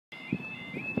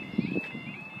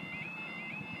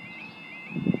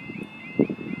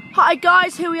Hi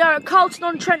guys, here we are at Carlton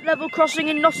on Trent level crossing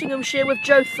in Nottinghamshire with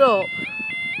Joe Thorpe.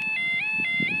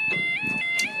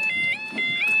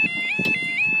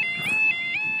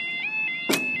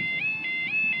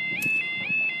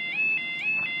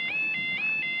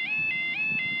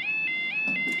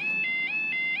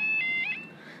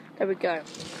 There we go.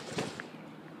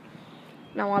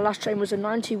 Now our last train was a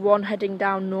 91 heading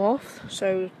down north,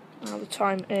 so now the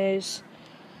time is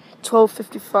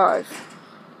 12:55.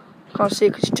 Can't see it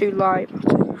because it's too light.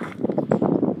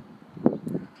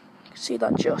 See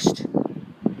that just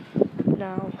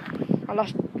now.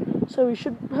 So we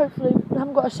should hopefully, we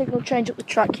haven't got a signal change up the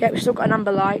track yet, we've still got an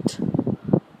amber light.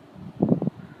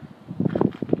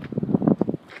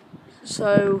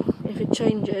 So if it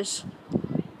changes,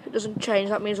 if it doesn't change,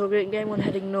 that means we'll be getting one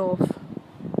heading north.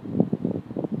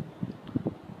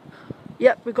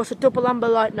 Yep, we've got a double amber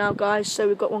light now guys, so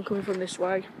we've got one coming from this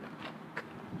way.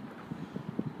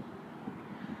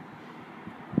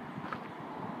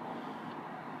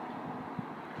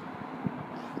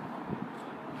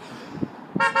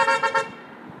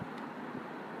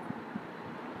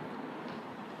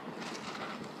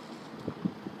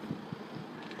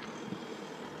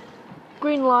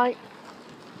 Green light.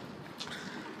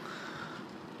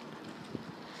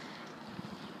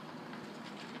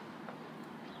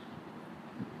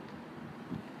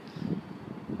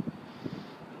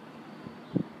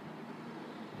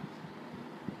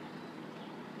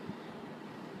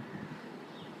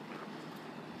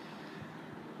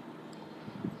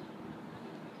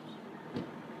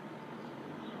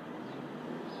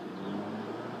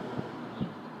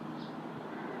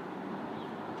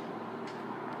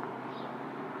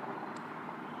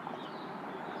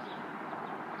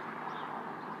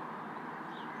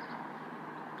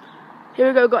 Here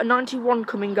we go, got a 91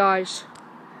 coming guys.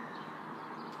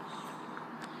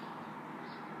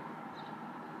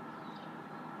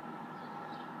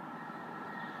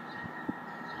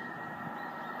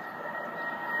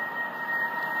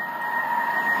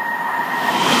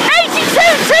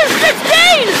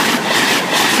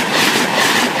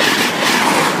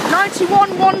 $81,215!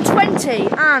 91 120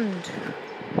 and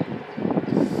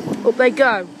up they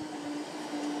go.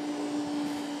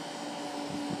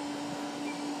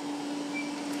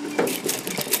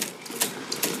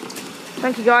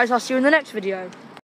 Thank you guys, I'll see you in the next video.